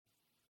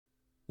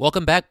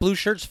Welcome back, Blue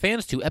Shirts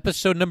fans, to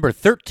episode number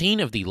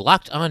 13 of the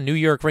Locked On New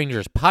York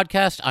Rangers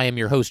podcast. I am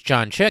your host,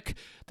 John Chick.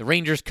 The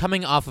Rangers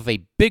coming off of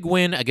a big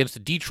win against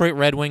the Detroit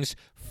Red Wings,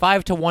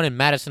 5-1 in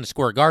Madison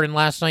Square Garden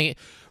last night.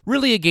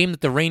 Really a game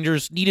that the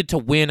Rangers needed to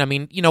win. I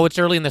mean, it's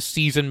early in the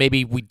season.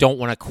 Maybe we don't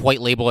want to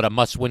quite label it a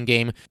must-win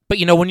game. But,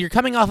 when you're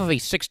coming off of a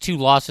 6-2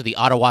 loss to the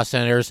Ottawa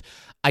Senators,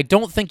 I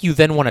don't think you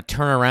then want to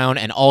turn around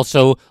and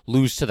also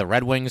lose to the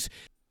Red Wings.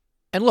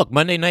 And look,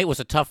 Monday night was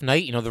a tough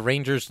night. The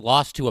Rangers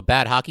lost to a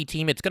bad hockey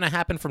team. It's going to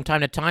happen from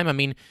time to time. I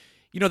mean,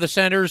 the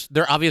Senators,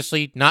 they're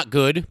obviously not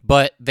good,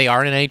 but they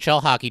are an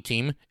NHL hockey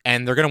team,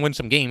 and they're going to win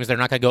some games. They're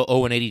not going to go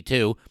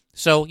 0-82.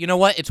 So, you know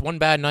what? It's one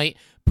bad night.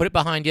 Put it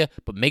behind you,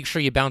 but make sure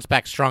you bounce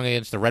back strong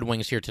against the Red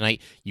Wings here tonight.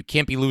 You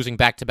can't be losing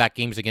back-to-back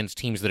games against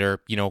teams that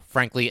are,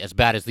 frankly, as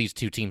bad as these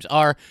two teams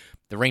are.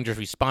 The Rangers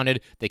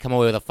responded. They come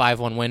away with a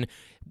 5-1 win.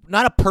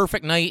 Not a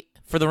perfect night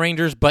for the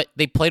Rangers, but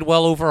they played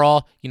well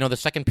overall. The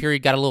second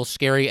period got a little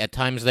scary at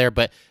times there,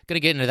 but going to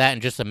get into that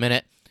in just a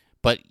minute.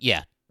 But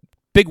yeah,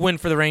 big win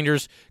for the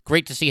Rangers.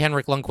 Great to see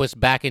Henrik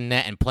Lundqvist back in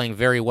net and playing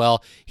very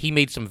well. He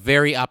made some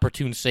very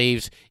opportune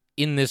saves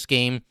in this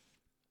game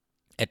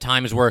at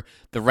times where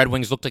the Red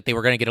Wings looked like they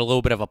were going to get a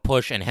little bit of a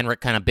push, and Henrik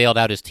kind of bailed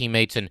out his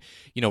teammates and,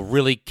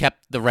 really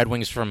kept the Red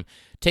Wings from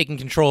taking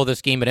control of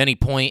this game at any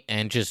point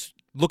and just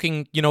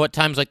looking, at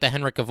times like the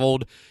Henrik of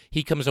old.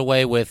 He comes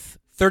away with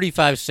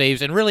 35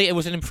 saves, and really it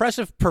was an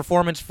impressive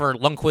performance for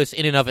Lundqvist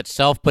in and of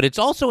itself, but it's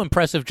also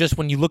impressive just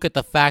when you look at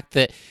the fact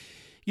that,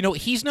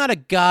 he's not a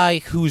guy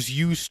who's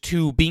used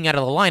to being out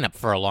of the lineup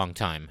for a long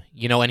time,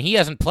 and he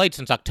hasn't played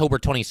since October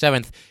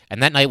 27th,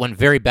 and that night went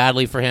very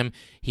badly for him.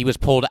 He was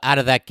pulled out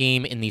of that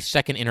game in the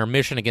second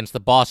intermission against the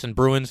Boston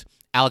Bruins.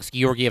 Alex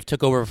Georgiev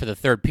took over for the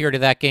third period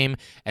of that game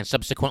and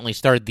subsequently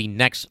started the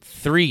next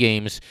three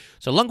games.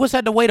 So Lundqvist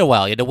had to wait a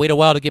while. He had to wait a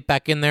while to get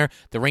back in there.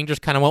 The Rangers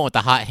kind of went with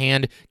the hot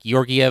hand.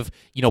 Georgiev,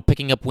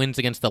 picking up wins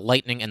against the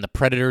Lightning and the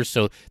Predators,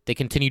 so they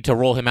continued to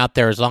roll him out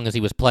there as long as he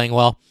was playing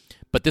well.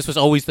 But this was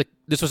always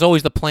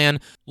the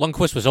plan.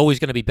 Lundqvist was always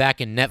going to be back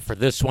in net for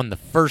this one, the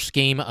first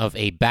game of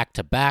a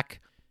back-to-back.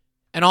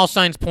 And all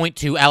signs point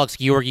to Alex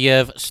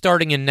Georgiev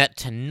starting in net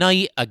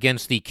tonight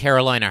against the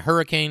Carolina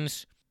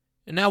Hurricanes.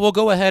 And now we'll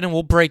go ahead and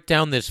we'll break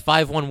down this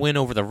 5-1 win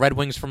over the Red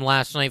Wings from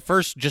last night.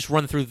 First, just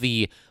run through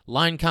the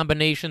line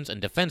combinations and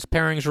defense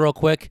pairings real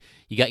quick.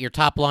 You got your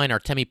top line,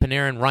 Artemi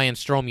Panarin, Ryan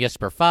Strome,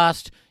 Jesper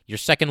Fast. Your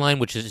second line,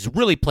 which has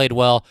really played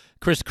well,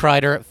 Chris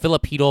Kreider,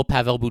 Filip Chytil,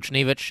 Pavel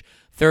Buchnevich.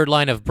 Third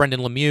line of Brendan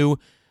Lemieux,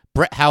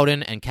 Brett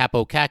Howden, and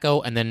Capo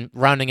Caco. And then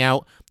rounding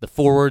out the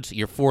forwards,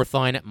 your fourth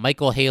line,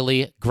 Michael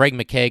Haley, Greg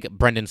McKegg,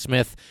 Brendan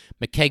Smith.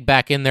 McKegg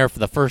back in there for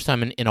the first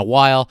time in a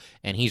while,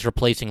 and he's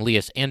replacing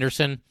Elias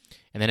Anderson.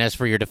 And then as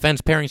for your defense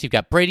pairings, you've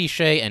got Brady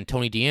Shea and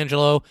Tony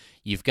DeAngelo.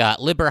 You've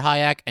got Libor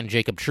Hajek and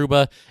Jacob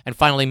Trouba. And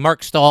finally,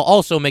 Mark Stahl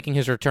also making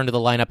his return to the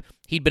lineup.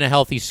 He'd been a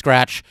healthy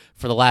scratch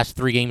for the last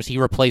three games. He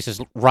replaces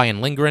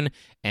Ryan Lindgren,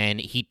 and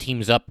he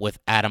teams up with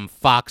Adam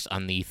Fox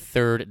on the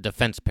third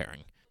defense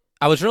pairing.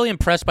 I was really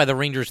impressed by the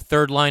Rangers'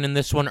 third line in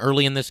this one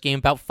early in this game.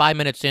 About 5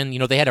 minutes in,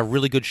 they had a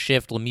really good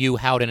shift. Lemieux,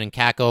 Howden, and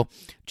Kako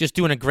just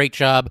doing a great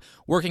job,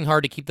 working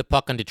hard to keep the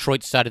puck on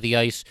Detroit's side of the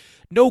ice.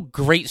 No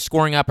great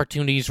scoring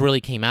opportunities really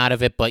came out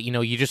of it, but,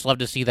 you just love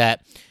to see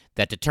that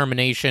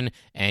determination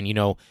and,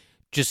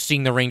 just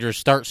seeing the Rangers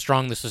start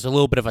strong. This is a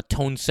little bit of a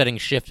tone-setting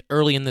shift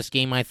early in this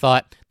game, I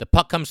thought. The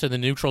puck comes to the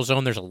neutral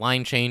zone. There's a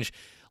line change.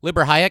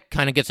 Libor Hajek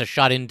kind of gets a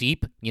shot in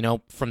deep,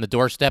 from the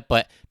doorstep,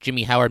 but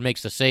Jimmy Howard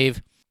makes the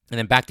save. And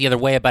then back the other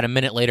way about a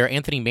minute later,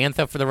 Anthony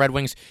Mantha for the Red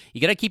Wings.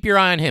 You got to keep your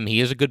eye on him. He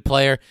is a good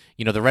player.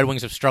 The Red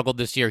Wings have struggled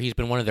this year. He's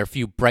been one of their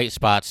few bright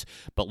spots.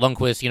 But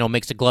Lundqvist,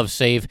 makes a glove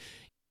save.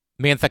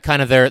 Mantha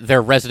kind of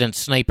their resident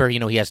sniper.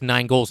 He has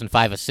 9 goals and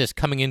 5 assists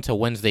coming into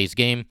Wednesday's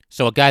game.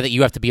 So a guy that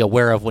you have to be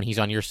aware of when he's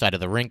on your side of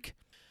the rink.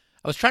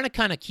 I was trying to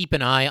kind of keep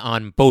an eye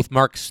on both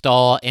Mark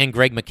Stahl and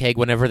Greg McKegg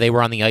whenever they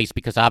were on the ice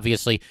because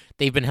obviously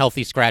they've been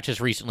healthy scratches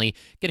recently,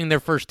 getting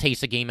their first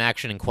taste of game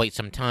action in quite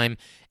some time,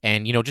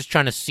 and, just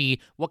trying to see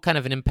what kind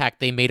of an impact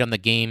they made on the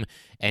game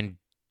and,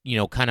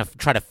 kind of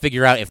try to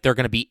figure out if they're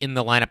going to be in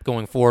the lineup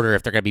going forward or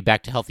if they're going to be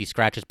back to healthy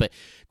scratches. But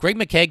Greg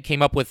McKegg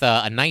came up with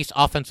a nice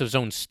offensive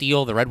zone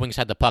steal. The Red Wings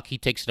had the puck. He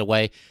takes it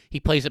away.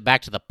 He plays it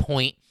back to the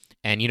point.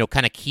 And,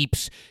 kind of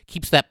keeps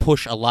that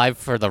push alive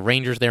for the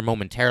Rangers there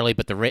momentarily.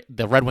 But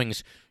the Red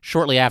Wings,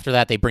 shortly after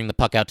that, they bring the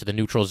puck out to the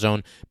neutral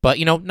zone. But,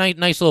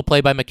 nice little play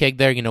by McKegg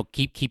there.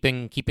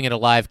 Keeping it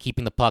alive,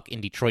 keeping the puck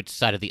in Detroit's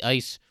side of the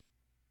ice.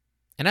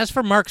 And as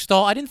for Mark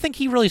Stahl, I didn't think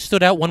he really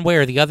stood out one way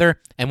or the other.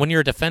 And when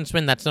you're a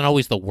defenseman, that's not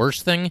always the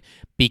worst thing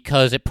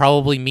because it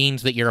probably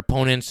means that your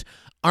opponents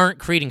aren't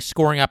creating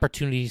scoring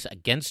opportunities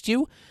against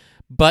you.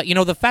 But,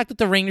 the fact that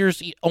the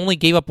Rangers only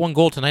gave up 1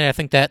 goal tonight, I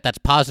think that's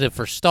positive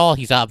for Stahl.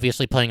 He's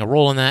obviously playing a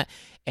role in that.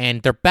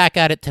 And they're back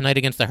at it tonight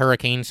against the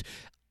Hurricanes.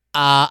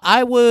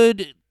 I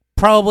would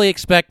probably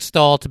expect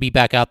Stahl to be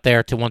back out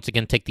there to once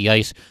again take the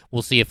ice.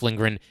 We'll see if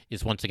Lindgren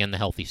is once again the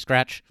healthy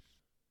scratch.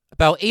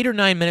 About 8 or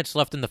 9 minutes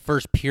left in the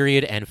first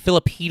period, and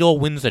Filip Chytil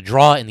wins a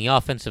draw in the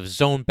offensive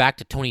zone back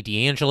to Tony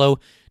DeAngelo.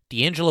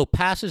 D'Angelo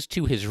passes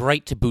to his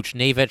right to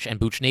Buchnevich, and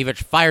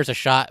Buchnevich fires a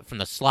shot from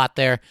the slot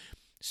there.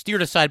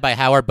 Steered aside by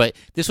Howard, but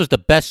this was the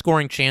best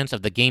scoring chance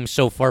of the game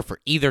so far for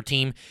either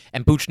team,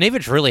 and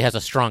Buchnevich really has a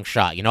strong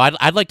shot.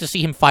 I'd like to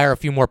see him fire a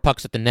few more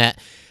pucks at the net.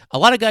 A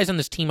lot of guys on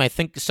this team, I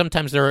think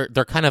sometimes they're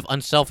kind of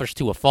unselfish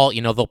to a fault.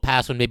 They'll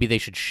pass when maybe they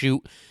should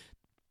shoot.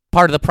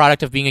 Part of the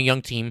product of being a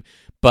young team,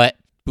 but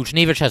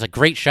Buchnevich has a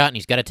great shot, and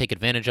he's got to take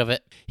advantage of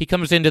it. He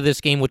comes into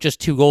this game with just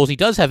 2 goals. He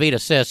does have 8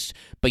 assists,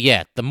 but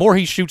yeah, the more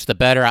he shoots, the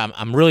better.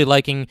 I'm really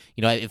liking,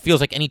 it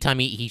feels like anytime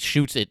he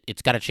shoots,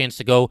 it's got a chance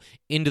to go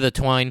into the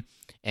twine.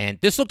 And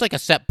this looked like a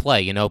set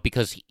play,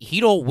 because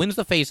Chytil wins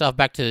the faceoff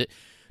back to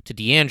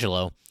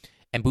D'Angelo,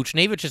 and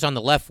Buchnevich is on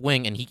the left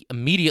wing, and he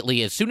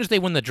immediately, as soon as they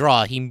win the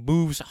draw, he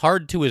moves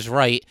hard to his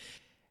right,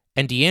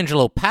 and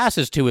D'Angelo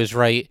passes to his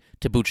right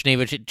to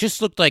Buchnevich. It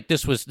just looked like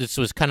this was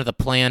kind of the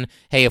plan.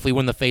 Hey, if we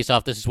win the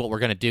faceoff, this is what we're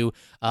going to do.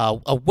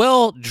 A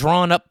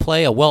well-drawn-up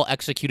play, a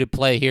well-executed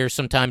play here.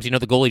 Sometimes, the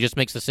goalie just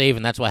makes the save,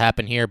 and that's what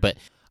happened here. But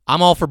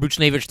I'm all for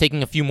Buchnevich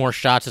taking a few more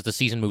shots as the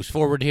season moves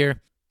forward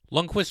here.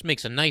 Lundqvist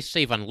makes a nice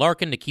save on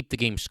Larkin to keep the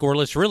game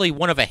scoreless. Really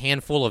one of a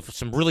handful of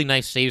some really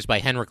nice saves by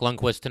Henrik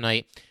Lundqvist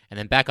tonight. And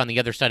then back on the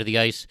other side of the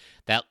ice,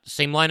 that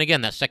same line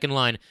again, that second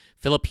line,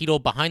 Filip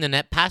Chytil behind the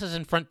net, passes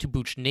in front to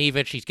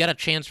Buchnevich. He's got a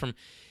chance from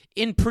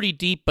in pretty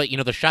deep, but,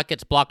 the shot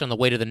gets blocked on the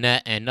way to the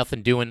net, and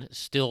nothing doing,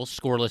 still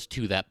scoreless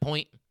to that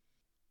point.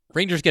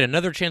 Rangers get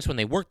another chance when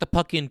they work the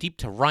puck in deep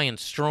to Ryan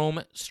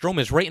Strome. Strome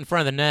is right in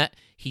front of the net.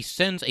 He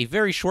sends a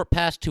very short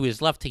pass to his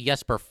left to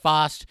Jesper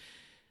Fast.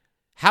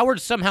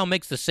 Howard somehow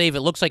makes the save. It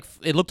looked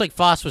like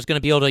Foss was going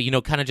to be able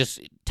to, kind of just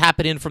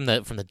tap it in from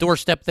the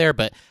doorstep there,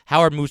 but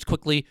Howard moves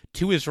quickly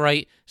to his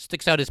right,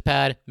 sticks out his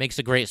pad, makes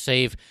a great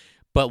save.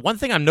 But one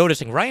thing I'm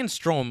noticing, Ryan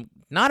Strome,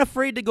 not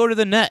afraid to go to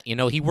the net.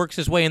 He works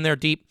his way in there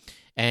deep,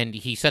 and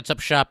he sets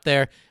up shop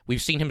there.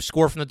 We've seen him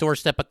score from the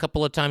doorstep a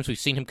couple of times. We've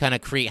seen him kind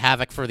of create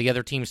havoc for the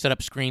other team, set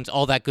up screens,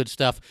 all that good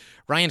stuff.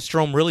 Ryan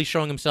Strome really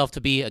showing himself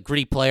to be a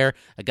gritty player,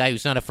 a guy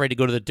who's not afraid to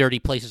go to the dirty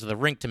places of the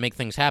rink to make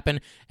things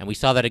happen, and we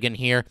saw that again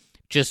here.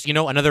 Just,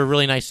 another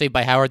really nice save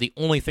by Howard, the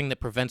only thing that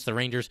prevents the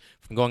Rangers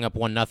from going up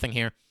 1-0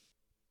 here.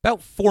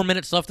 About 4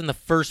 minutes left in the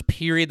first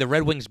period. The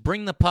Red Wings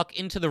bring the puck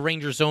into the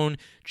Ranger zone.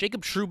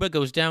 Jacob Trouba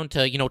goes down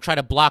to, try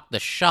to block the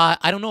shot.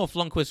 I don't know if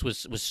Lundqvist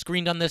was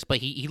screened on this, but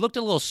he looked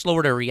a little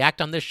slower to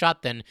react on this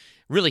shot than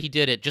really he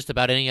did at just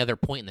about any other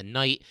point in the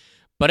night.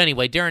 But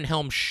anyway, Darren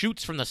Helm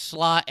shoots from the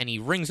slot, and he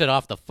rings it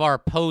off the far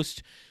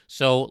post.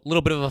 So a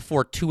little bit of a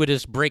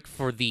fortuitous break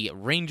for the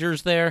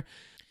Rangers there.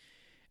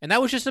 And that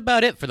was just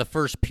about it for the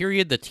first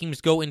period. The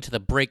teams go into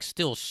the break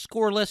still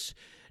scoreless.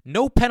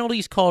 No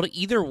penalties called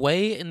either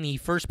way in the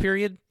first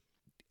period.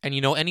 And,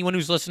 anyone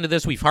who's listened to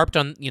this, we've harped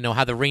on,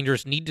 how the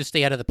Rangers need to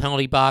stay out of the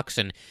penalty box.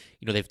 And,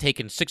 they've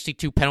taken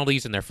 62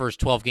 penalties in their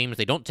first 12 games.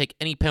 They don't take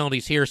any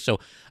penalties here. So,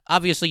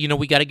 obviously,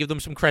 we got to give them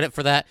some credit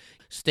for that.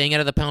 Staying out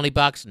of the penalty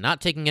box,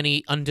 not taking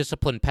any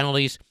undisciplined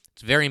penalties.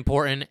 It's very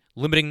important,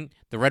 limiting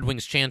the Red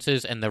Wings'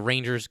 chances. And the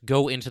Rangers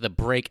go into the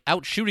break,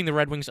 out shooting the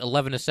Red Wings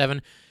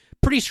 11-7.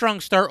 Pretty strong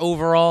start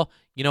overall.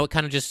 It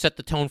kind of just set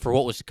the tone for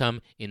what was to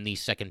come in the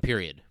second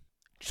period.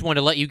 Just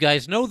wanted to let you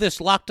guys know this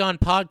Locked On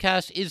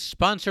podcast is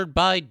sponsored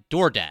by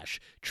DoorDash.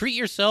 Treat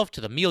yourself to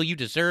the meal you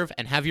deserve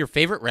and have your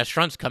favorite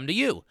restaurants come to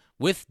you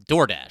with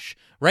DoorDash.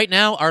 Right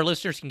now, our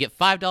listeners can get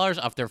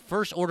 $5 off their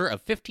first order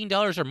of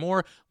 $15 or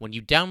more when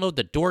you download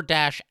the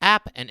DoorDash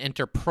app and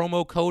enter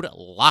promo code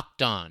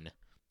LOCKEDON.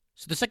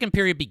 So the second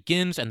period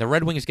begins, and the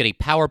Red Wings get a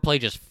power play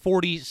just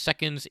 40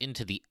 seconds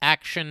into the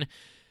action.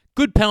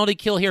 Good penalty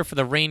kill here for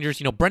the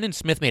Rangers. Brendan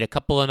Smith made a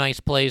couple of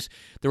nice plays.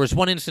 There was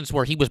one instance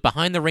where he was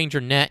behind the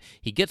Ranger net.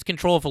 He gets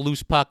control of a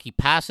loose puck. He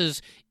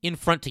passes in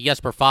front to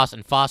Jesper Fast,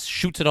 and Fast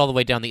shoots it all the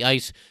way down the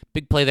ice.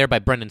 Big play there by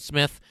Brendan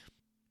Smith.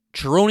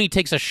 Chironi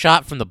takes a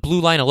shot from the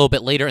blue line a little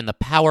bit later in the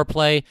power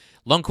play.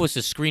 Lundqvist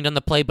is screened on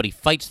the play, but he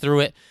fights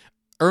through it.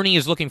 Ernie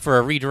is looking for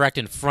a redirect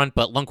in front,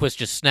 but Lundqvist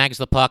just snags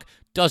the puck,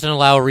 doesn't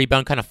allow a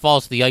rebound, kind of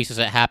falls to the ice as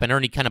it happened.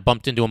 Ernie kind of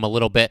bumped into him a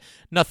little bit.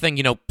 Nothing,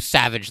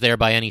 savage there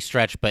by any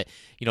stretch, but,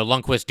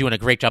 Lundqvist doing a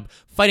great job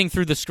fighting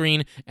through the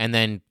screen and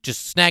then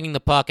just snagging the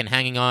puck and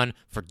hanging on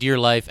for dear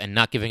life and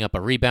not giving up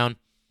a rebound.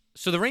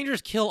 So the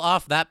Rangers kill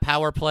off that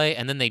power play,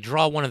 and then they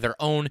draw one of their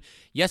own.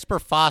 Jesper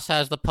Fast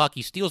has the puck.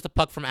 He steals the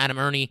puck from Adam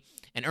Ernie,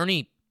 and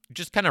Ernie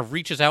just kind of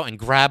reaches out and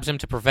grabs him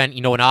to prevent,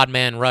 an odd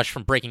man rush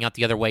from breaking out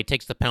the other way,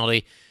 takes the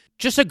penalty.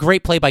 Just a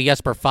great play by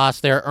Jesper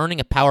Fast there, earning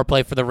a power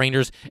play for the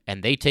Rangers,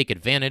 and they take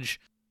advantage.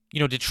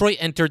 Detroit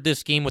entered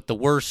this game with the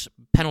worst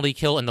penalty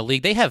kill in the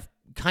league. They have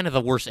kind of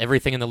the worst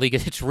everything in the league.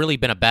 It's really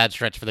been a bad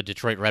stretch for the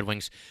Detroit Red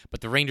Wings, but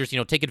the Rangers,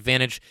 take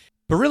advantage.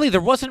 But really, there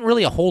wasn't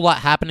really a whole lot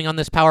happening on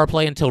this power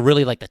play until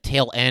really like the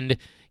tail end.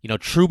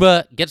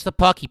 Trouba gets the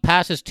puck. He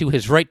passes to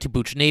his right to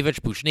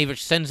Buchnevich. Buchnevich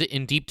sends it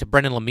in deep to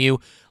Brendan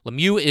Lemieux.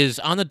 Lemieux is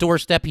on the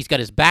doorstep. He's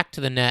got his back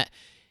to the net.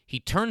 He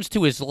turns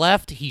to his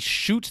left. He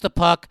shoots the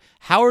puck.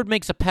 Howard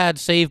makes a pad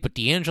save, but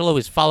D'Angelo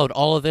has followed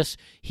all of this.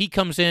 He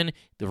comes in.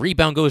 The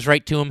rebound goes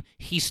right to him.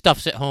 He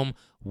stuffs it home.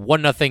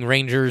 1-0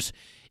 Rangers.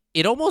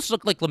 it almost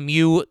looked like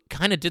Lemieux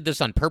kind of did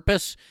this on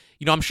purpose.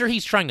 I'm sure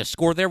he's trying to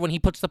score there when he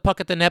puts the puck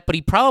at the net, but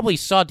he probably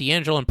saw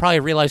DeAngelo and probably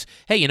realized,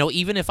 hey,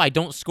 even if I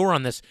don't score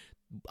on this,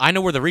 I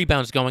know where the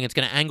rebound's going. It's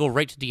going to angle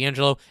right to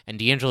DeAngelo, and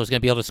DeAngelo is going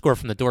to be able to score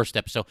from the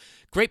doorstep. So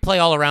great play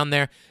all around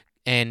there,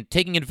 and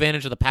taking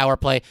advantage of the power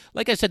play.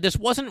 Like I said, this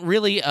wasn't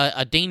really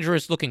a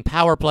dangerous-looking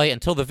power play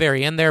until the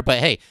very end there, but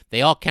hey,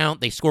 they all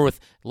count. They score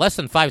with less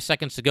than 5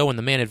 seconds to go in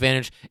the man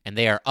advantage, and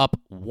they are up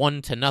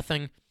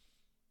 1-0.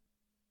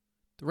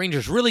 The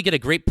Rangers really get a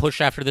great push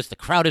after this. The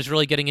crowd is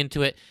really getting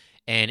into it,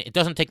 and it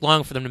doesn't take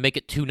long for them to make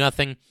it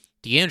 2-0.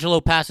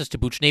 DeAngelo passes to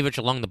Buchnevich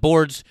along the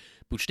boards.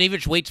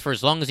 Buchnevich waits for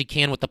as long as he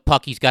can with the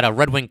puck. He's got a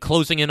Red Wing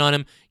closing in on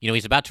him.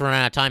 He's about to run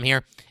out of time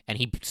here, and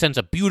he sends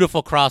a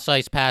beautiful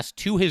cross-ice pass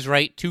to his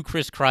right to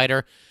Chris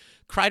Kreider.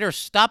 Kreider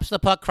stops the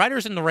puck.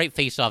 Kreider's in the right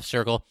face-off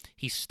circle.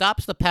 He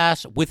stops the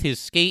pass with his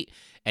skate,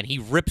 and he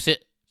rips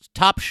it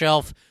top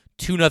shelf,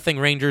 2-0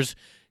 Rangers.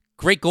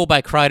 Great goal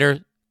by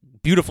Kreider.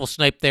 Beautiful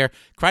snipe there.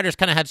 Kreider's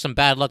kind of had some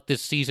bad luck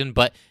this season,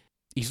 but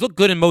he's looked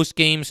good in most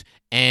games,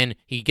 and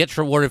he gets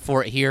rewarded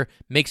for it here,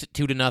 makes it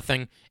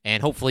 2-0,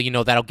 and hopefully,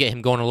 that'll get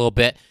him going a little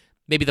bit.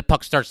 Maybe the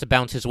puck starts to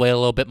bounce his way a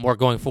little bit more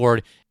going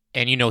forward,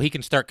 and, he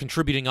can start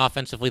contributing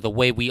offensively the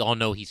way we all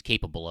know he's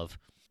capable of.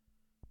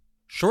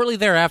 Shortly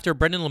thereafter,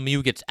 Brendan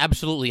Lemieux gets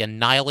absolutely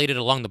annihilated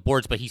along the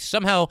boards, but he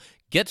somehow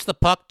gets the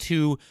puck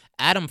to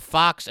Adam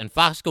Fox, and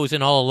Fox goes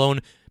in all alone.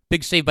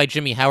 Big save by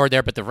Jimmy Howard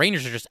there, but the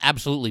Rangers are just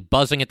absolutely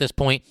buzzing at this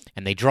point,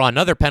 and they draw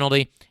another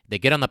penalty. They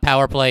get on the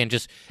power play, and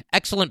just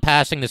excellent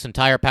passing this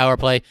entire power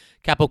play.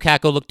 Capo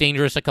Caco looked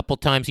dangerous a couple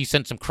times. He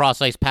sent some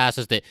cross-ice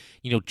passes that,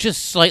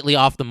 just slightly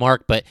off the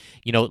mark, but,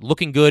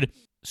 looking good.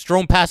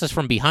 Strome passes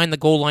from behind the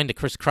goal line to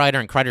Chris Kreider,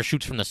 and Kreider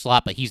shoots from the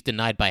slot, but he's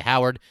denied by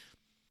Howard.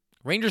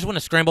 Rangers win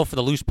a scramble for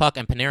the loose puck,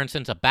 and Panarin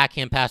sends a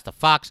backhand pass to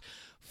Fox.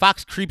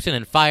 Fox creeps in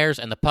and fires,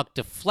 and the puck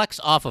deflects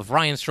off of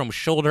Ryan Strome's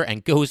shoulder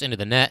and goes into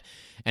the net.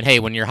 And hey,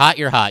 when you're hot,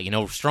 you're hot.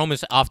 Strome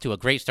is off to a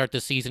great start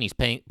this season. He's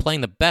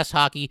playing the best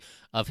hockey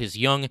of his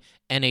young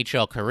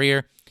NHL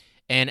career.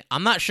 And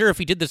I'm not sure if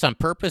he did this on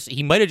purpose.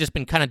 He might have just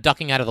been kind of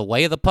ducking out of the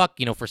way of the puck,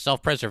 for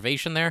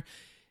self-preservation there.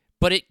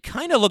 But it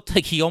kind of looked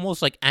like he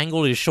almost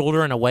angled his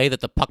shoulder in a way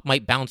that the puck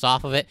might bounce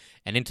off of it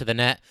and into the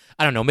net.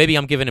 I don't know. Maybe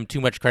I'm giving him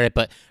too much credit,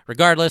 but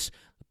regardless,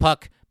 the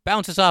puck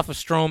bounces off of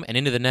Strome and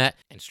into the net,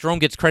 and Strome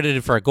gets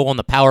credited for a goal on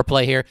the power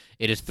play here.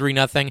 It is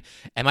 3-0,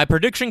 and my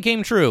prediction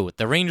came true.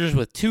 The Rangers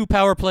with 2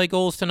 power play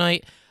goals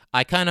tonight.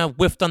 I kind of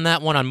whiffed on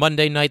that one on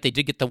Monday night. They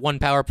did get the 1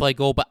 power play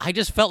goal, but I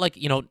just felt like,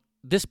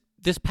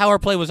 this power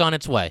play was on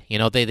its way.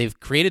 They've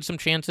created some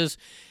chances,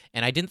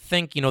 and I didn't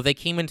think, they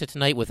came into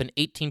tonight with an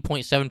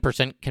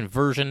 18.7%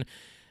 conversion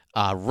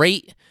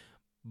rate,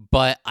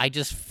 but I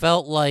just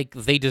felt like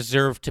they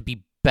deserved to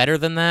be better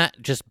than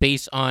that, just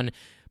based on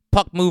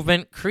puck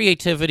movement,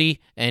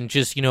 creativity, and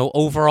just,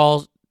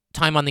 overall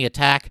time on the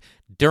attack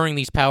during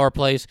these power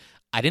plays.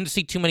 I didn't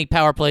see too many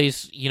power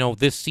plays,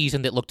 this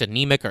season that looked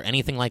anemic or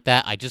anything like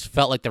that. I just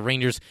felt like the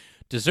Rangers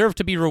deserved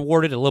to be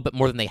rewarded a little bit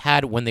more than they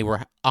had when they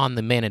were on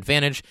the man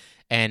advantage.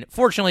 And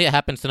fortunately, it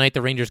happens tonight.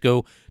 The Rangers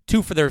go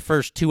 2 for their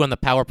first 2 on the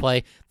power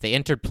play. They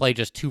entered play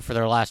just 2 for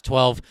their last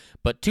 12,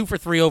 but 2 for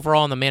 3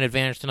 overall on the man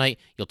advantage tonight.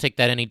 You'll take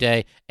that any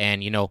day.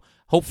 And,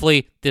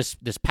 hopefully this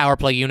power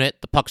play unit,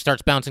 the puck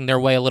starts bouncing their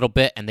way a little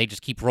bit, and they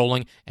just keep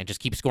rolling and just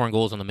keep scoring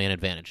goals on the man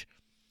advantage.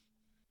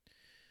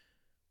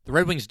 The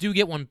Red Wings do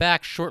get one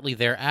back shortly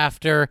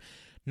thereafter.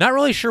 Not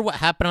really sure what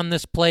happened on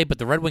this play, but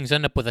the Red Wings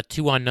end up with a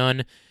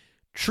 2-on-none.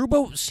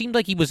 Trouba seemed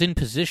like he was in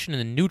position in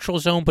the neutral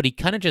zone, but he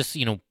kind of just,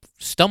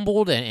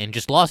 stumbled and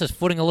just lost his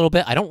footing a little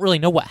bit. I don't really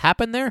know what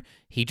happened there.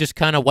 He just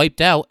kind of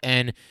wiped out,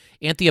 and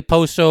Anthony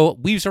Oposo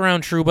weaves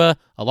around Trouba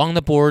along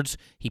the boards.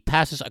 He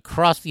passes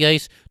across the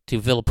ice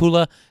to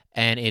Villapula,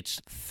 and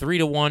it's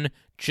 3-1,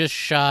 just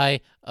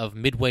shy of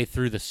midway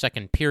through the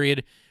second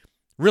period.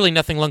 Really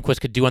nothing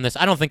Lundqvist could do on this.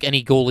 I don't think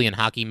any goalie in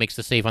hockey makes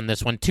the save on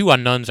this one.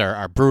 2-on-nones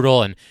are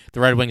brutal, and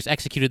the Red Wings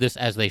executed this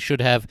as they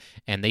should have,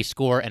 and they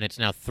score, and it's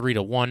now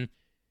 3-1.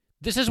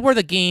 This is where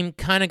the game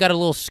kind of got a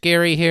little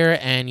scary here,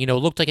 and,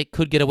 looked like it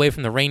could get away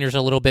from the Rangers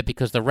a little bit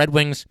because the Red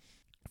Wings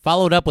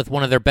followed up with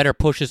one of their better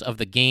pushes of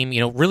the game,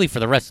 really for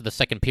the rest of the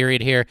second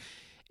period here.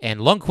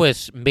 And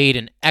Lundqvist made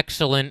an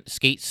excellent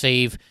skate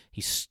save.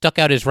 He stuck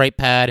out his right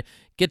pad,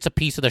 gets a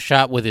piece of the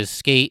shot with his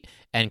skate,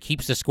 and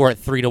keeps the score at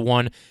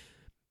 3-1.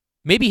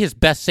 Maybe his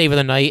best save of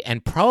the night,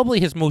 and probably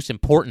his most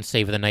important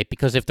save of the night,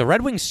 because if the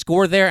Red Wings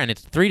score there and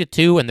it's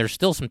 3-2 and there's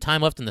still some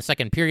time left in the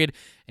second period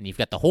and you've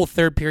got the whole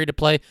third period to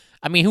play,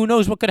 who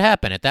knows what could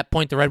happen? At that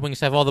point, the Red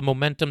Wings have all the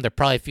momentum. They're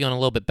probably feeling a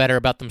little bit better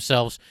about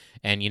themselves,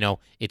 and,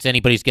 it's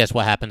anybody's guess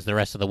what happens the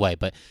rest of the way.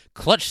 But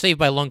clutch save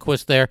by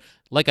Lundqvist there.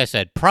 Like I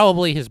said,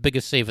 probably his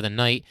biggest save of the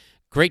night.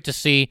 Great to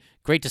see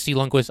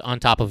Lundqvist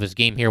on top of his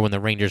game here when the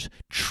Rangers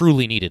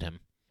truly needed him.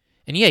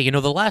 And yeah,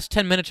 the last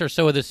 10 minutes or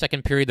so of the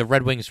second period, the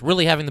Red Wings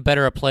really having the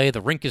better of play.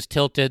 The rink is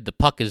tilted. The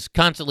puck is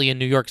constantly in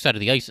New York side of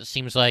the ice, it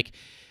seems like.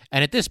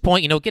 And at this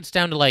point, it gets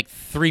down to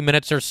 3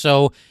 minutes or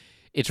so.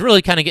 It's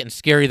really kind of getting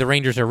scary. The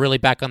Rangers are really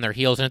back on their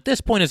heels. And at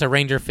this point, as a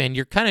Ranger fan,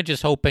 you're kind of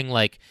just hoping,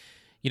 let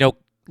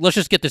let's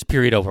just get this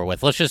period over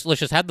with. Let's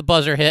just have the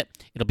buzzer hit.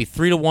 It'll be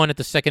 3-1 at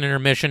the second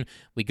intermission.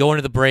 We go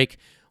into the break.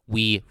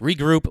 We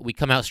regroup. We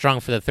come out strong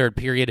for the third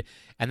period.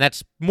 And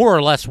that's more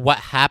or less what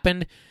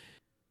happened.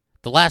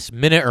 The last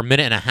minute or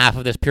minute and a half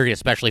of this period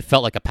especially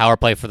felt like a power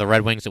play for the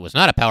Red Wings. It was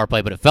not a power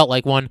play, but it felt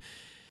like one.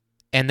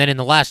 And then in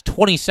the last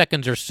 20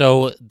 seconds or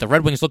so, the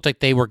Red Wings looked like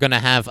they were going to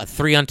have a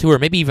 3-on-2 or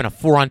maybe even a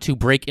 4-on-2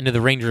 break into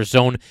the Rangers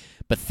zone.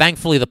 But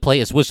thankfully, the play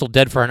is whistled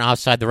dead for an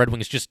offside. The Red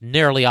Wings just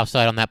narrowly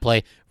offside on that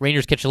play.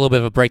 Rangers catch a little bit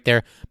of a break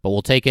there, but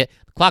we'll take it.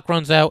 The clock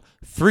runs out.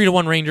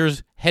 3-1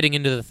 Rangers heading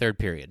into the third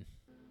period.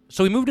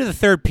 So we move to the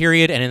third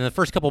period, and in the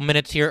first couple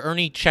minutes here,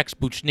 Ernie checks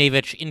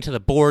Buchnevich into the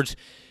boards.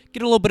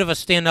 Get a little bit of a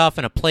standoff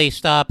and a play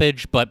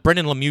stoppage, but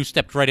Brendan Lemieux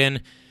stepped right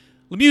in.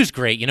 Lemieux's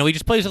great. He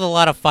just plays with a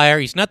lot of fire.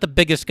 He's not the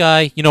biggest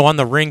guy, on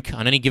the rink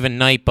on any given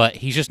night, but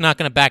he's just not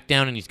going to back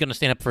down, and he's going to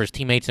stand up for his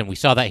teammates, and we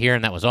saw that here,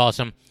 and that was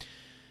awesome.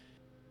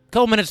 A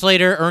couple minutes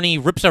later, Ernie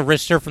rips a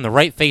wrister from the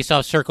right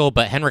faceoff circle,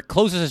 but Henrik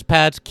closes his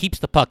pads, keeps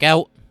the puck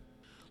out.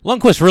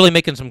 Lundqvist really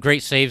making some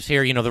great saves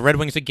here. The Red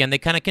Wings, again, they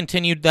kind of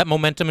continued that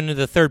momentum into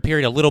the third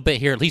period a little bit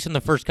here, at least in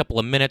the first couple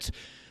of minutes.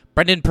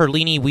 Brendan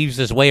Perlini weaves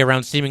his way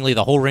around seemingly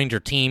the whole Ranger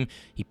team.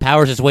 He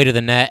powers his way to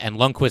the net, and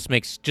Lundqvist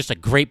makes just a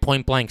great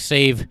point-blank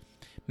save.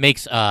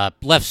 Makes a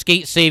left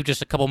skate save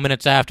just a couple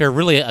minutes after.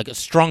 Really a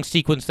strong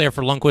sequence there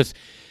for Lundqvist,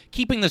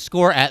 keeping the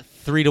score at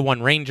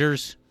 3-1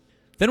 Rangers.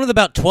 Then with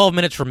about 12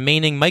 minutes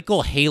remaining,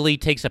 Michael Haley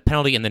takes a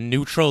penalty in the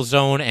neutral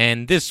zone,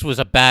 and this was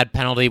a bad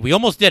penalty. We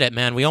almost did it,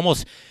 man.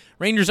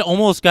 Rangers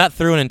almost got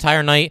through an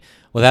entire night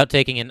without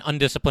taking an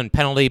undisciplined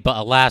penalty, but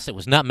alas, it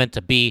was not meant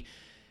to be.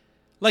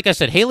 Like I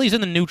said, Haley's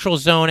in the neutral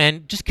zone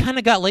and just kind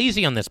of got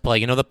lazy on this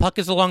play. The puck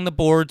is along the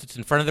boards. It's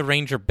in front of the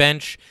Ranger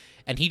bench,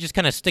 and he just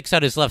kind of sticks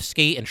out his left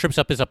skate and trips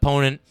up his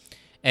opponent.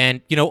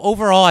 And,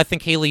 overall, I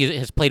think Haley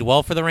has played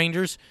well for the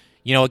Rangers.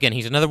 Again,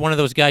 he's another one of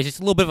those guys. He's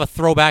a little bit of a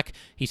throwback.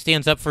 He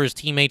stands up for his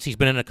teammates. He's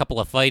been in a couple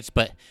of fights.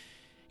 But,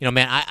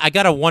 man, I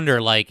got to wonder,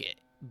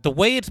 the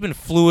way it's been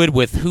fluid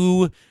with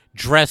who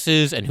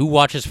dresses and who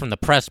watches from the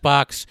press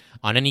box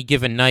on any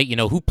given night,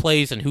 who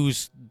plays and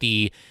who's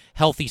the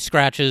healthy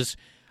scratches.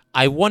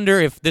 I wonder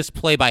if this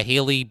play by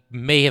Haley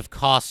may have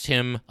cost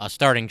him a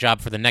starting job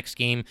for the next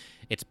game.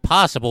 It's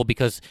possible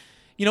because,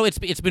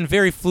 it's been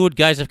very fluid.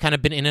 Guys have kind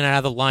of been in and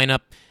out of the lineup,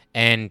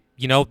 and,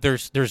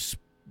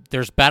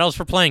 there's battles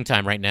for playing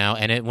time right now.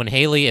 And when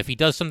Haley, if he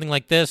does something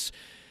like this,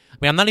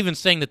 I'm not even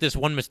saying that this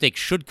one mistake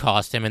should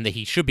cost him and that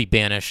he should be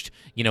banished,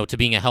 to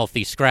being a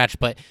healthy scratch,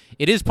 but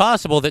it is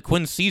possible that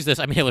Quinn sees this.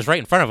 It was right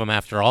in front of him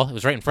after all. It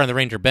was right in front of the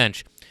Ranger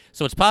bench.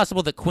 So it's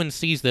possible that Quinn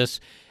sees this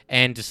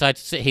and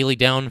decides to sit Haley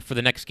down for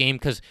the next game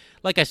because,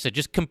 like I said,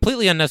 just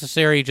completely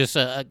unnecessary, just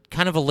a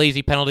kind of a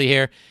lazy penalty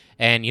here.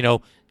 And,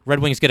 Red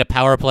Wings get a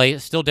power play,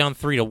 still down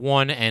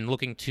 3-1 and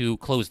looking to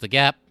close the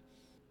gap.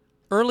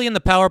 Early in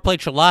the power play,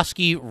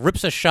 Cholowski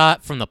rips a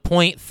shot from the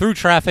point through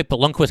traffic, but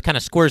Lundqvist kind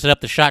of squares it up.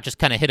 The shot just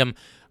kind of hit him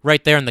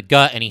right there in the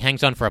gut, and he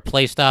hangs on for a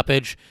play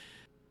stoppage.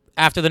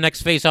 After the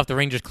next faceoff, the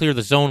Rangers clear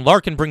the zone.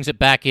 Larkin brings it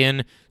back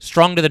in,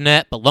 strong to the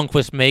net, but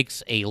Lundqvist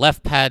makes a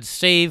left pad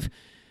save.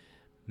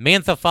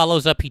 Mantha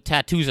follows up. He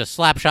tattoos a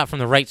slap shot from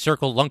the right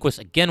circle. Lundqvist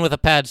again with a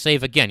pad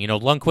save. Again,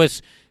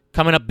 Lundqvist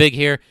coming up big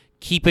here,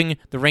 keeping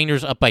the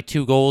Rangers up by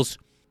 2 goals.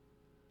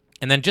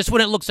 And then just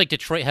when it looks like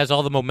Detroit has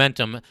all the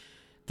momentum,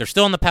 they're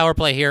still in the power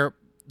play here.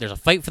 There's a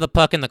fight for the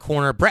puck in the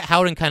corner. Brett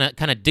Howden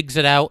kind of digs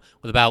it out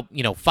with about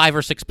 5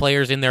 or 6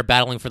 players in there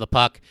battling for the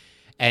puck.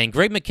 And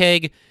Greg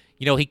McKegg,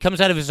 he comes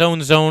out of his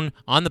own zone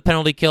on the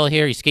penalty kill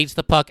here. He skates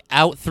the puck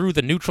out through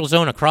the neutral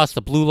zone across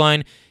the blue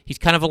line. He's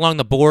kind of along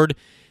the board.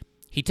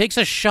 He takes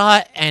a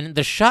shot, and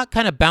the shot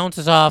kind of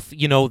bounces off,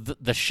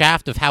 the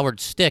shaft of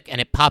Howard's stick, and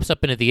it pops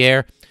up into the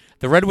air.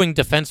 The Red Wing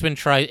defenseman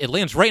it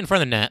lands right in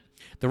front of the net.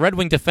 The Red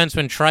Wing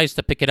defenseman tries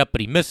to pick it up, but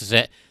he misses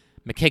it.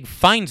 McKegg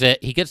finds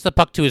it. He gets the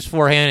puck to his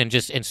forehand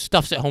and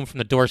stuffs it home from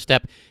the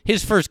doorstep.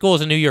 His first goal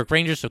as a New York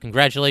Ranger, so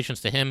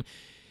congratulations to him.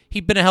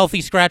 He'd been a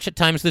healthy scratch at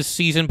times this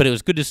season, but it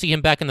was good to see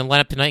him back in the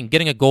lineup tonight and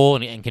getting a goal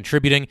and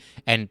contributing,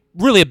 and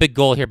really a big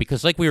goal here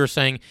because, like we were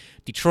saying,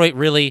 Detroit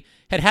really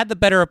had the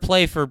better of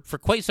play for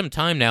quite some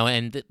time now,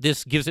 and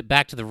this gives it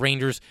back to the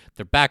Rangers.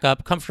 They're back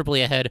up,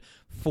 comfortably ahead,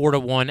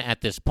 4-1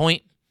 at this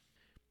point.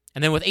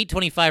 And then with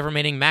 8:25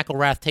 remaining,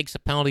 McElrath takes a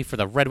penalty for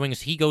the Red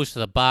Wings. He goes to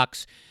the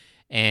box,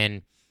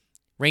 and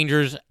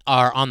Rangers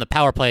are on the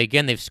power play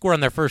again. They've scored on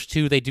their first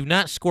 2. They do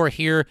not score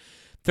here.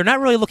 They're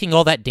not really looking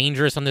all that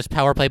dangerous on this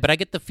power play, but I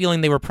get the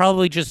feeling they were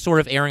probably just sort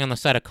of erring on the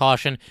side of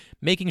caution,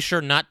 making sure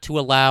not to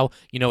allow,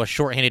 a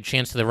shorthanded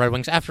chance to the Red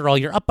Wings. After all,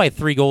 you're up by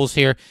 3 goals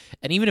here,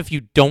 and even if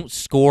you don't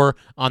score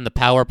on the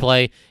power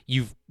play,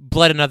 you've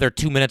bled another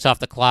 2 minutes off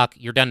the clock.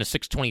 You're down to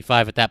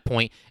 6:25 at that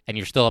point, and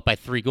you're still up by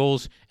 3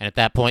 goals. And at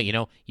that point,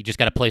 you just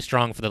got to play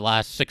strong for the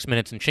last 6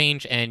 minutes and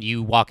change, and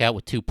you walk out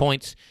with 2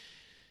 points.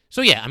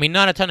 So yeah,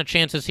 not a ton of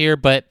chances here,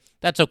 but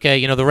that's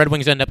okay. The Red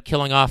Wings end up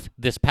killing off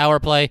this power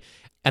play,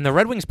 and the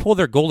Red Wings pull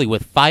their goalie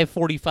with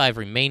 5:45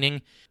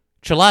 remaining.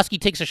 Cholowski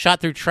takes a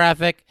shot through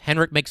traffic.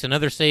 Henrik makes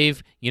another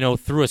save,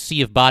 through a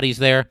sea of bodies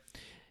there.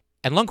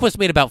 And Lundqvist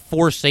made about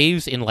 4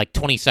 saves in like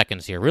 20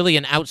 seconds here. Really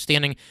an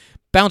outstanding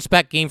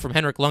bounce-back game from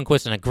Henrik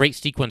Lundqvist and a great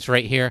sequence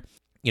right here.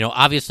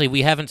 Obviously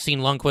we haven't seen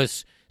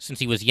Lundqvist since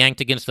he was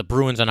yanked against the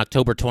Bruins on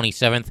October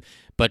 27th,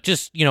 but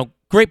just,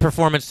 great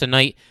performance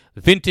tonight.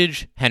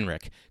 Vintage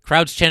Henrik.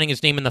 Crowds chanting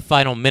his name in the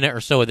final minute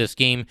or so of this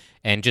game,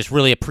 and just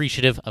really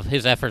appreciative of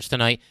his efforts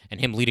tonight and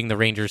him leading the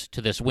Rangers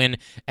to this win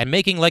and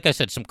making, like I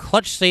said, some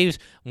clutch saves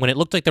when it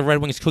looked like the Red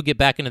Wings could get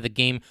back into the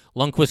game.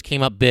 Lundqvist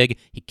came up big.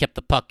 He kept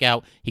the puck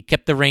out. He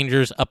kept the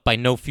Rangers up by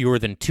no fewer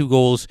than 2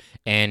 goals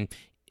and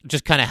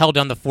just kind of held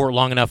down the fort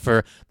long enough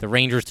for the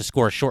Rangers to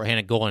score a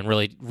shorthanded goal and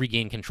really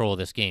regain control of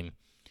this game.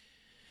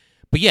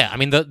 But yeah, I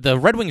mean, the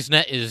Red Wings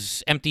net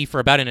is empty for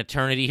about an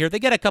eternity here. They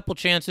get a couple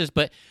chances,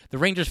 but the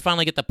Rangers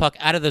finally get the puck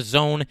out of the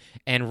zone,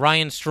 and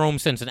Ryan Strome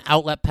sends an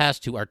outlet pass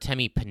to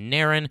Artemi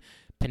Panarin.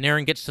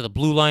 Panarin gets to the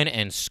blue line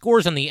and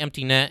scores on the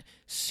empty net,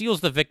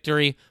 seals the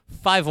victory,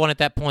 5-1 at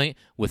that point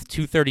with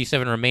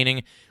 2:37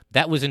 remaining.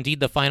 That was indeed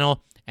the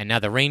final, and now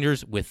the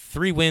Rangers with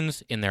 3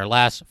 wins in their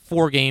last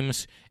 4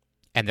 games,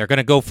 and they're going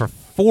to go for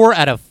 4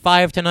 out of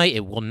 5 tonight.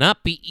 It will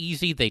not be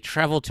easy. They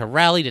travel to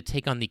Raleigh to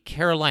take on the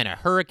Carolina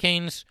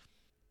Hurricanes.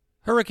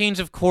 Hurricanes,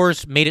 of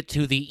course, made it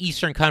to the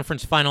Eastern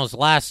Conference Finals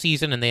last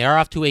season, and they are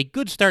off to a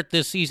good start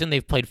this season.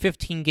 They've played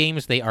 15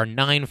 games. They are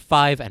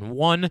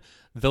 9-5-1,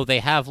 though they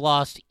have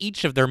lost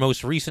each of their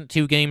most recent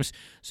 2 games.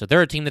 So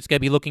they're a team that's going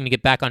to be looking to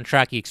get back on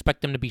track. You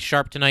expect them to be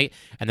sharp tonight,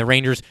 and the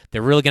Rangers,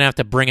 they're really going to have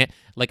to bring it.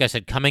 Like I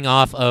said, coming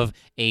off of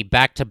a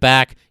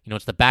back-to-back,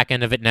 it's the back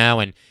end of it now,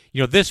 and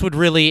this would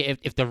really,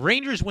 if the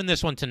Rangers win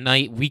this one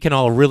tonight, we can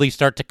all really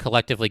start to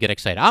collectively get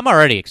excited. I'm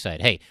already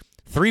excited. Hey,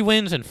 3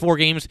 wins in 4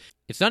 games.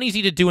 It's not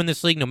easy to do in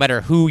this league, no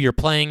matter who you're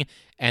playing.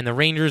 And the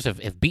Rangers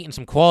have beaten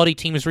some quality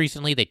teams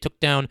recently. They took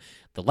down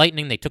the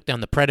Lightning. They took down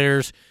the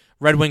Predators.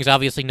 Red Wings,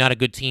 obviously not a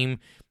good team,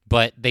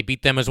 but they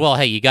beat them as well.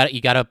 Hey, you got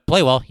to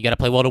play well. You got to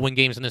play well to win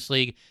games in this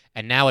league.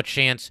 And now a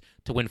chance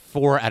to win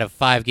 4 out of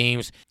 5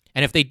 games.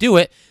 And if they do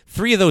it,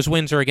 3 of those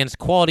wins are against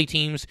quality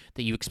teams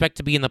that you expect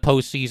to be in the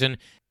postseason.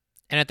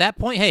 And at that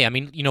point, hey, I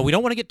mean, we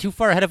don't want to get too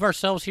far ahead of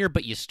ourselves here,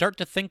 but you start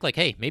to think like,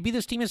 hey, maybe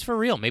this team is for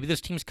real. Maybe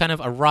this team's kind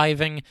of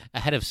arriving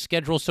ahead of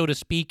schedule, so to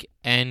speak,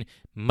 and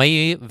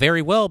may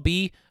very well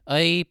be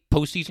a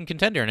postseason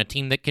contender and a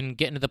team that can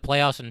get into the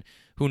playoffs and,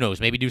 who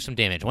knows, maybe do some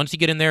damage. Once you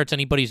get in there, it's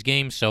anybody's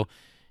game. So,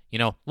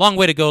 long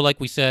way to go, like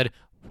we said.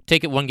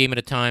 Take it one game at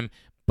a time,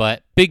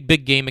 but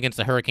big game against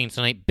the Hurricanes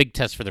tonight. Big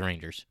test for the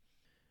Rangers.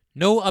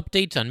 No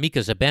updates on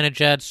Mika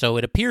Zibanejad, so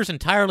it appears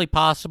entirely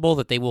possible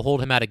that they will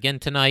hold him out again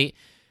tonight.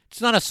 It's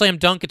not a slam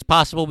dunk. It's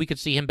possible we could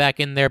see him back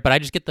in there, but I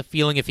just get the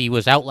feeling if he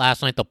was out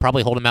last night, they'll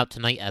probably hold him out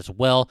tonight as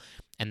well.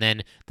 And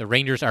then the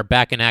Rangers are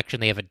back in action.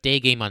 They have a day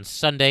game on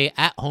Sunday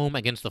at home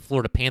against the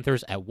Florida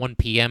Panthers at 1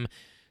 p.m.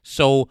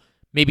 So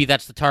maybe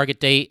that's the target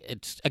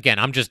date. Again,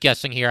 I'm just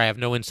guessing here. I have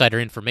no insider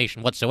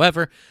information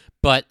whatsoever,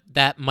 but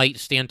that might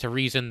stand to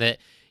reason that,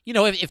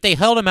 if they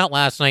held him out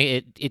last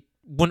night, it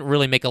wouldn't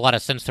really make a lot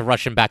of sense to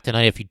rush him back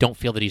tonight if you don't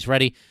feel that he's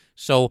ready.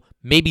 So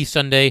maybe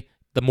Sunday,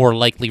 the more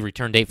likely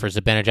return date for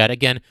Zibanejad.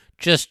 Again,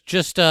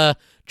 just an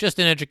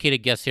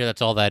educated guess here.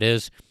 That's all that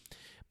is.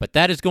 But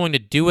that is going to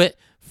do it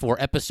for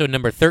episode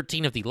number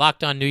 13 of the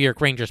Locked On New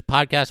York Rangers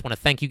podcast. I want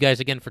to thank you guys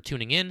again for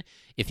tuning in.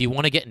 If you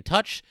want to get in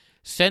touch,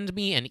 send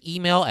me an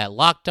email at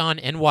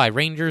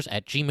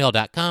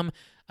lockedonnyrangers@gmail.com.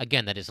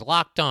 Again, that is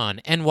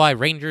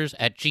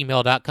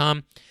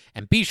lockedonnyrangers@gmail.com.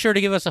 And be sure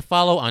to give us a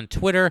follow on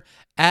Twitter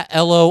at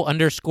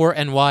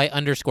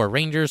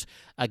LO_NY_Rangers.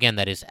 Again,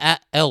 that is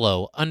at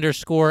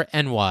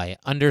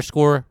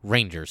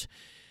LO_NY_Rangers.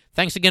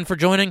 Thanks again for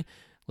joining.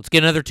 Let's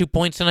get another 2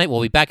 points tonight.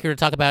 We'll be back here to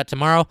talk about it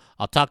tomorrow.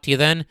 I'll talk to you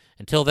then.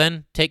 Until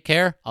then, take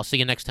care. I'll see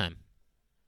you next time.